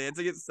seriously. I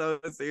took it so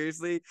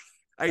seriously.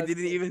 I Let's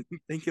didn't even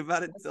think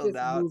about it let's till just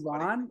now. It's move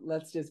funny. on.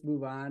 Let's just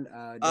move on.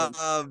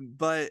 Don't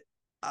But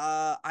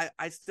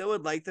I still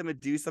would like them to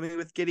do something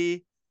with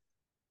Giddy,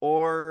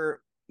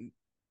 or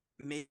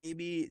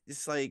maybe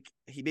just like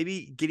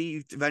maybe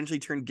Giddy eventually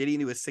turn Giddy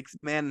into a six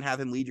man and have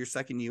him lead your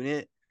second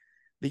unit,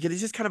 because he's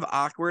just kind of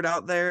awkward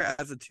out there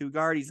as a two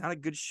guard. He's not a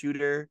good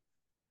shooter.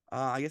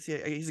 I guess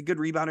he's a good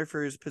rebounder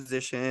for his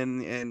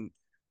position,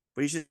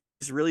 but he's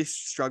just really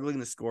struggling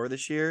to score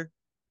this year,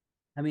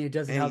 I mean, it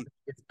doesn't and help that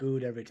he gets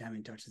booed every time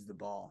he touches the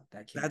ball.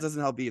 That that can't. doesn't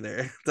help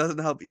either. Doesn't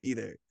help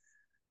either.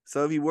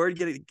 So if you were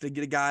to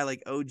get a guy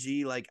like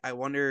OG, like I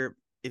wonder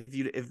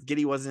if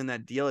Giddy wasn't in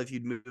that deal, if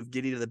you'd move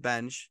Giddy to the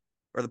bench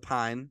or the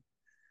pine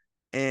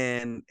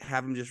and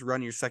have him just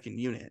run your second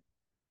unit.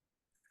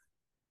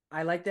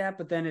 I like that,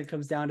 but then it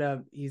comes down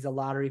to he's a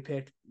lottery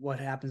pick. What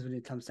happens when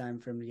it comes time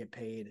for him to get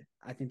paid?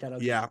 I think that'll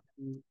be Yeah.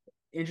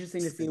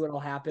 interesting to see what'll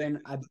happen.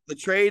 The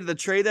trade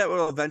that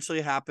will eventually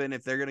happen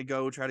if they're gonna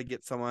go try to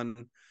get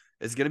someone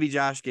is gonna be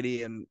Josh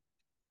Giddy and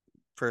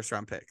first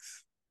round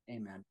picks.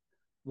 Amen.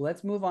 Well,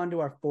 let's move on to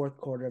our fourth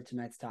quarter of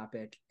tonight's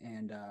topic,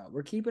 and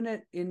we're keeping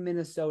it in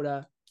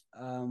Minnesota,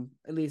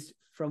 at least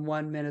from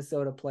one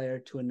Minnesota player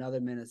to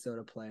another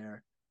Minnesota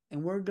player,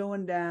 and we're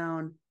going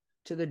down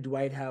to the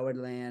Dwight Howard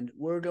land.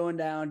 We're going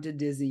down to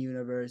Disney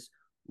Universe.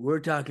 We're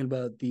talking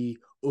about the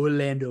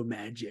Orlando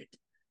Magic,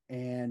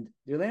 and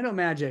the Orlando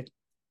Magic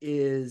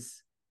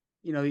is,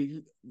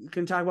 you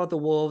can talk about the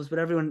Wolves, but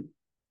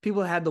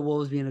people had the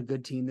Wolves being a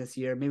good team this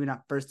year. Maybe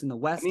not first in the I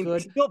West, mean,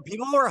 good,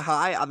 people were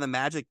high on the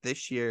Magic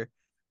this year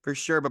for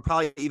sure, but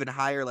probably even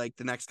higher like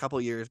the next couple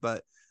years.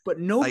 But but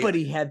like,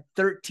 nobody had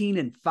 13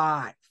 and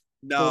 5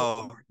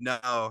 for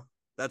no,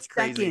 that's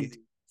second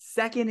crazy.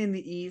 second in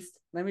the East.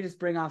 Let me just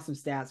bring off some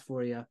stats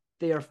for you.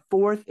 They are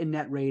fourth in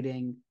net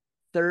rating,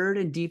 third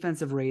in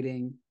defensive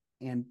rating,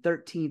 and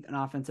 13th in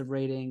offensive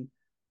rating.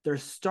 Their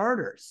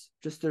starters,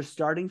 just their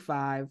starting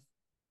five,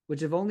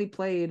 which have only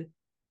played,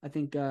 I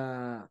think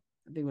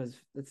it was,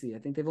 let's see, I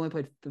think they've only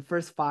played the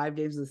first 5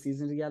 games of the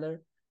season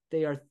together.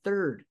 They are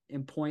third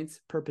in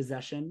points per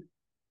possession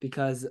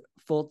because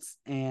Fultz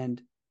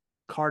and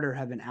Carter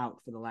have been out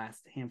for the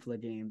last handful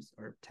of games,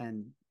 or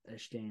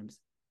 10-ish games.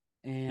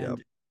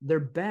 And their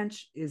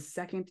bench is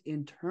second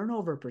in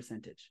turnover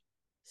percentage.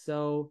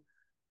 So,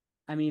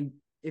 I mean,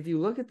 if you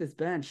look at this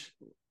bench,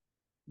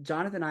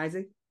 Jonathan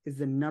Isaac is has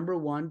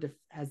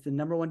the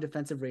number one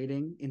defensive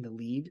rating in the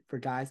lead for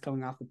guys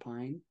coming off the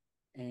pine.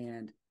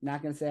 And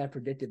not going to say I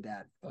predicted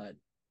that, but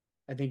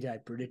I think I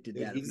predicted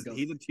that. He's a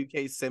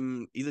 2K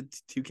sim. He's a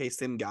 2K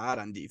sim god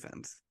on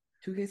defense.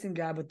 2K sim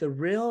god, but the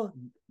real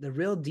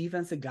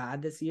defensive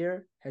god this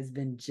year has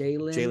been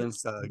Jalen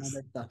Suggs.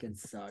 Motherfucking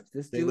Suggs.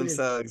 This Jalen dude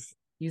Suggs.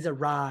 He's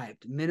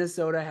arrived.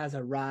 Minnesota has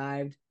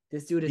arrived.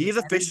 This dude is. He's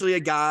officially a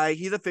guy.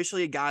 He's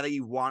officially a guy that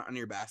you want on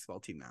your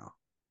basketball team now.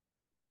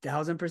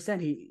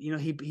 1000%.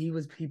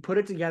 He put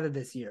it together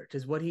this year.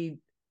 Just what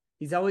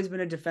he's always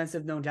been a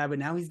defensive known guy, but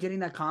now he's getting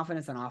that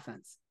confidence on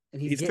offense,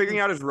 and he's figuring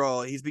out his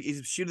role. He's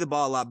shooting the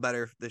ball a lot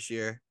better this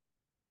year.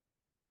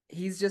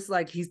 He's just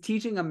like he's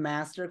teaching a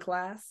master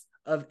class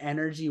of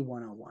energy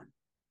 101.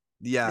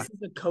 Yeah, this is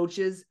the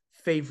coach's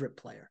favorite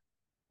player.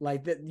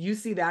 Like that, you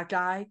see that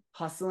guy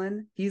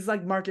hustling. He's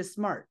like Marcus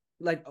Smart,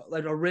 like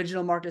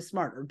original Marcus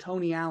Smart or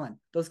Tony Allen.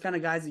 Those kind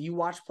of guys that you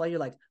watch play, you're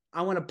like,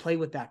 I want to play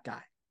with that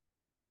guy.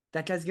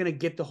 That guy's gonna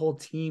get the whole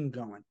team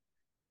going.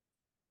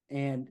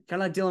 And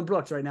kind of like Dylan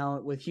Brooks right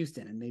now with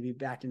Houston, and maybe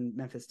back in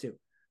Memphis too.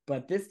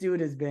 But this dude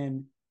has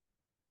been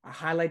a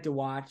highlight to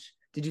watch.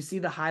 Did you see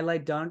the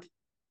highlight dunk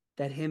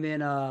that him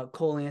and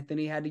Cole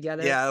Anthony had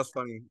together? Yeah, that was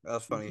funny. That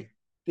was funny.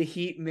 The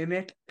Heat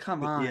mimic.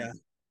 Come on. Yeah.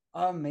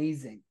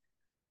 Amazing.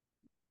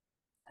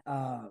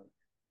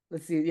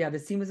 Let's see. Yeah,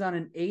 this team is on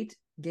an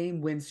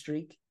 8-game win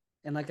streak.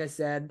 And like I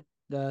said,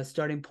 the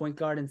starting point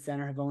guard and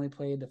center have only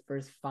played the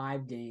first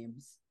 5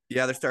 games.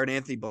 Yeah, they're starting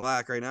Anthony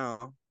Black right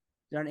now.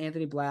 They're on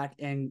Anthony Black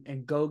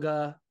and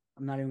Goga.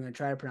 I'm not even going to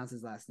try to pronounce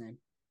his last name.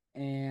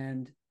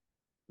 And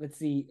let's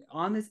see.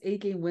 On this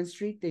 8-game win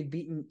streak, they've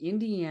beaten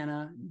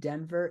Indiana,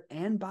 Denver,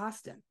 and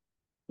Boston,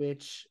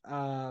 which,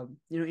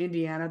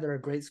 Indiana, they're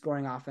a great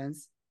scoring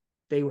offense.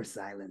 They were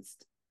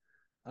silenced.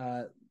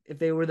 If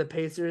they were the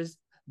Pacers,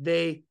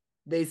 they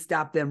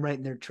stopped them right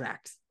in their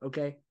tracks.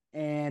 Okay.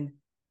 And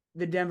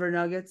the Denver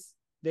Nuggets,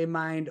 they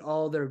mined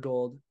all their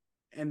gold.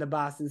 And the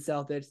Boston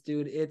Celtics,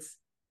 dude, it's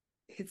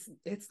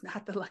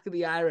not the luck of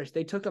the Irish.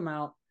 They took them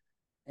out.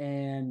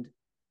 And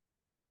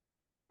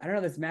I don't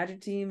know, this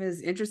Magic team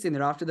is interesting.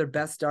 They're off to their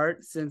best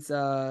start since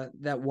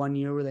that one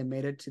year where they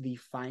made it to the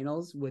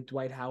finals with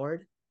Dwight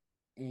Howard.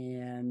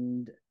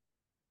 And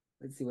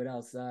let's see what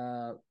else.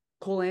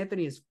 Cole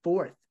Anthony is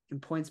 4th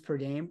in points per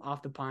game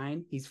off the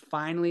pine. He's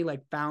finally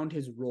found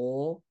his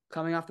role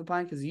coming off the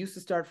pine because he used to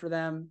start for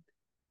them.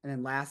 And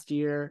then last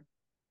year.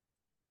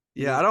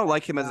 Yeah, I don't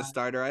like him as a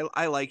starter.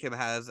 I like him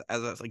as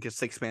a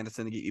sixth man that's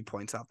going to get you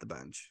points off the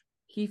bench.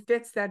 He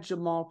fits that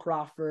Jamal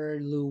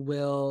Crawford, Lou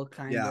Will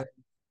kind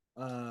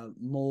of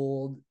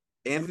mold.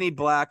 Anthony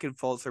Black and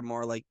Fultz are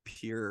more like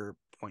pure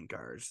point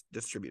guards,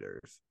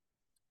 distributors.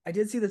 I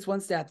did see this one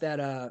stat that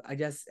I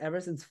guess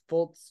ever since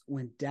Fultz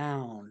went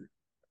down,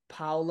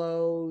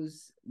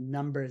 Paolo's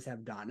numbers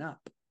have gone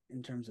up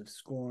in terms of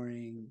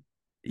scoring.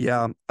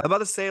 Yeah, I'm about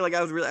to say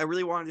I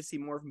really wanted to see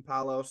more from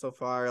Paolo so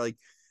far.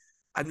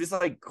 I'm just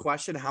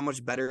question how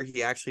much better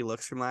he actually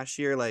looks from last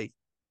year.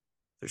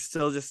 There's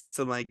still just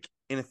some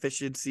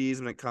inefficiencies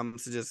when it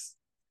comes to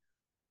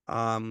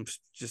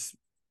just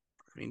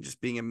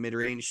being a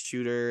mid-range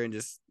shooter and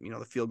just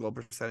the field goal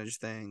percentage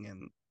thing.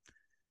 And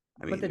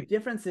but the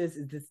difference is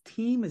this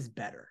team is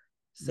better.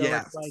 So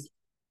yes.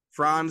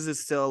 Franz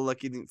is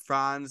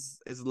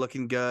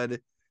looking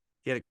good.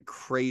 He had a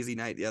crazy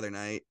night the other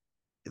night,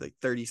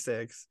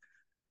 36.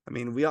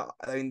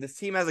 This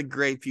team has a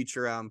great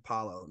future around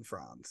Paolo and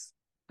Franz.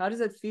 How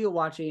does it feel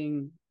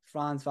watching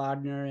Franz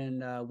Wagner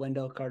and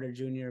Wendell Carter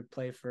Jr.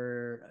 play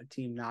for a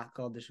team not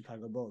called the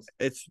Chicago Bulls?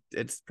 It's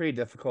pretty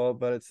difficult,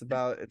 but it's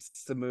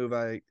the move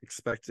I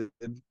expected.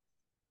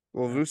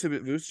 Well,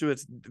 Vucevic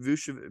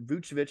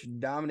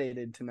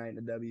dominated tonight in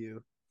the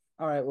W.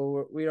 All right,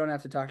 well, we don't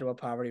have to talk about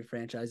poverty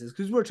franchises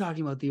because we're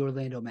talking about the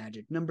Orlando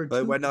Magic.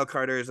 But Wendell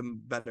Carter is a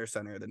better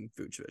center than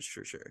Vucevic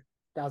for sure.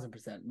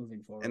 1000%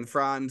 moving forward. And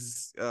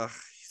Franz,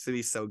 he's gonna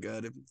be so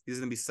good. He's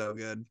gonna be so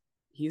good.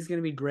 He's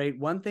gonna be great.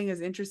 One thing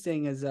is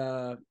interesting is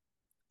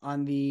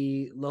on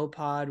the low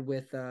pod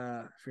with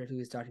I forget who he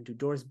was talking to,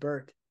 Doris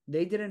Burke.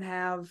 They didn't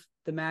have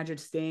the Magic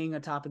staying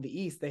atop of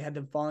the East. They had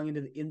them falling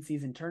into the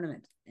in-season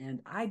tournament, and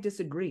I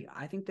disagree.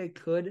 I think they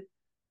could.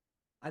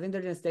 I think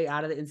they're going to stay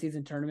out of the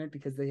in-season tournament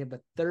because they have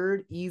the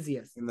 3rd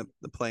easiest in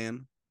the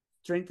play-in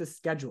strength of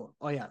schedule.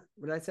 Oh yeah,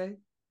 what did I say?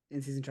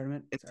 In-season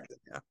tournament. Sorry.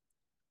 Yeah.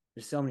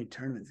 There's so many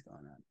tournaments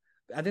going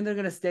on. I think they're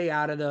going to stay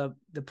out of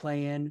the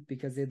play-in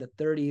because they have the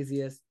 3rd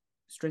easiest.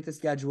 strength of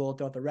schedule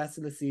throughout the rest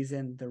of the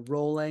season. They're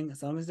rolling.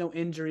 As long as no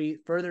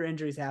further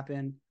injuries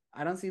happen,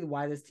 I don't see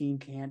why this team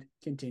can't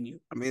continue.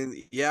 I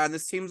mean, yeah, and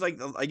this team's like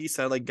you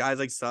said, like guys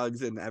like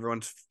Suggs and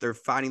they're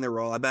finding their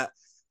role.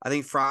 I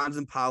think Franz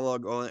and Paolo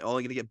are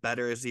only going to get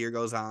better as the year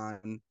goes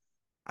on.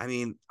 I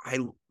mean,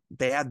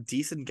 they have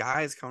decent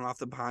guys coming off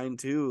the behind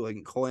too,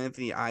 like Cole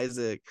Anthony,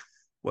 Isaac,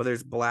 whether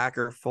it's Black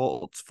or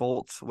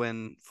Fultz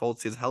when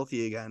Fultz is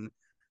healthy again.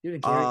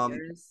 Dude, Gary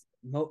Harris,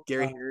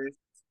 Gary Harris,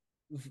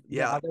 the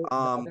yeah.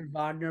 other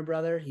Wagner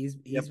brother, he's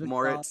Yep, been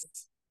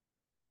Moritz.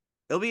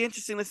 It'll be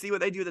interesting to see what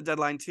they do at the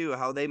deadline too.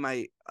 How they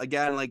might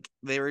again, like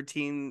they were a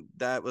team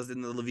that was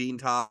in the Levine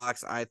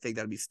talks. I think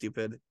that'd be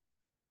stupid.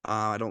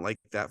 I don't like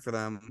that for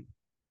them.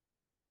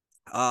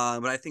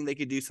 But I think they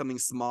could do something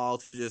small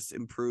to just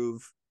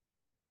improve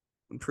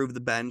the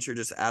bench or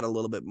just add a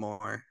little bit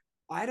more.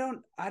 I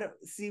don't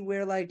see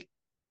where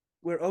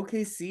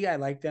OKC, I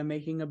like them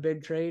making a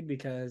big trade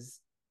because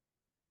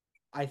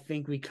I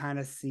think we kind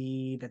of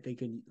see that they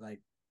could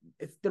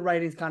it's the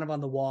writing's kind of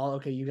on the wall.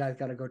 Okay, you guys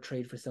got to go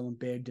trade for someone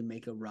big to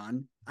make a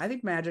run. I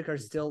think Magic are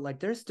still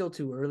they're still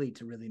too early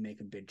to really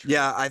make a big trade.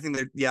 Yeah, I think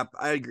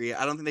I agree.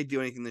 I don't think they do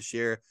anything this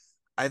year.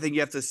 I think you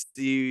have to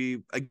see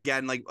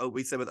again, like what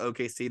we said with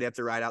OKC, they have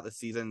to ride out the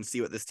season and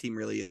see what this team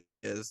really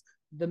is.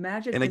 The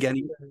Magic, and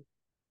again,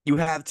 you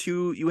have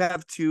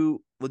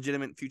two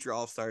legitimate future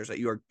all-stars that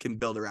you can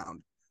build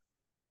around.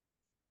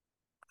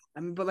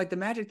 I mean, but the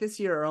Magic this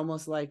year are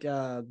almost like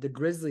the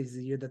Grizzlies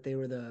the year that they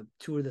were the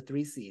 2 or the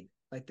 3 seed.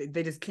 Like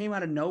they just came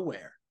out of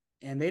nowhere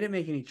and they didn't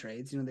make any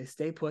trades. They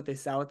stay put, they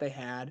saw what they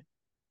had,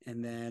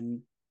 and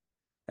then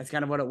that's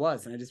kind of what it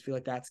was. And I just feel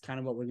like that's kind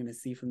of what we're going to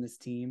see from this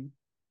team.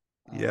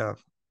 Yeah.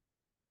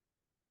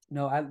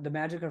 No, the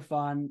Magic are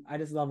fun. I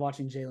just love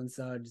watching Jalen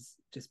Suggs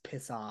just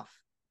piss off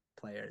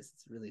players.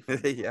 It's really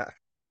fun. Yeah.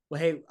 Well,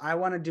 hey, I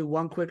want to do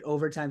one quick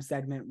overtime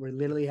segment. We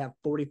literally have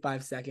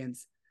 45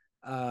 seconds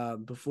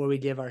before we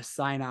give our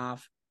sign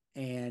off.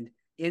 And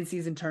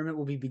in-season tournament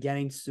will be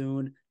beginning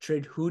soon.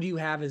 Trigg, who do you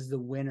have as the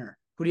winner?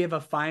 Who do you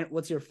have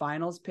what's your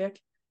finals pick?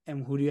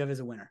 And who do you have as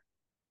a winner?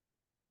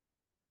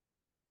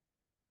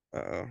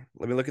 Let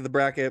me look at the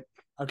bracket.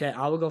 Okay,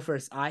 I will go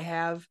first. I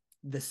have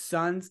the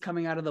Suns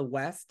coming out of the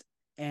West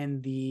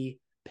and the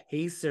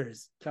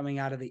Pacers coming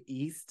out of the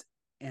East.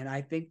 And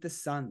I think the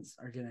Suns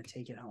are going to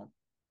take it home.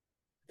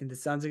 I think the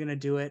Suns are going to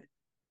do it.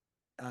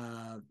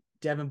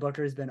 Devin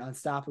Booker has been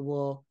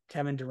unstoppable.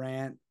 Kevin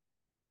Durant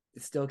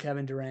is still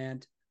Kevin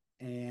Durant.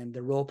 And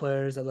the role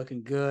players are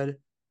looking good.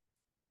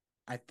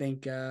 I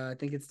think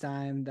it's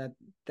time that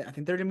I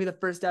think they're going to be the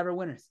first ever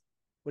winners.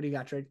 What do you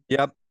got, Trigg?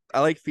 Yep. I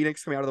like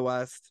Phoenix coming out of the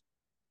West.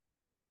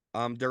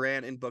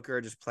 Durant and Booker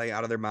are just playing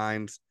out of their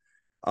minds.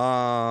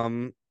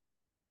 I'm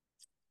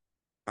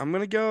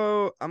gonna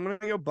go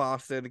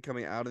Boston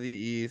coming out of the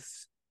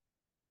East.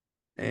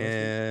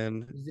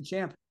 And who's the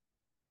champ?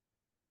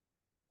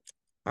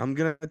 I'm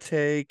gonna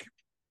take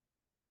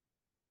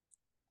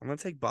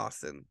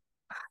Boston.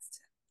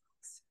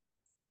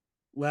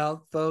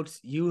 Well, folks,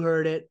 you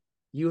heard it.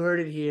 You heard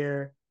it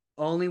here.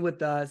 Only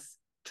with us,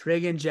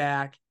 Trigg and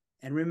Jack.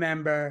 And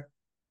remember,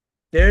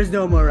 there's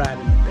no more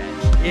riding the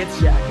bench. It's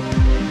Jack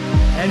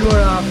and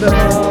we're off the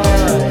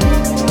board.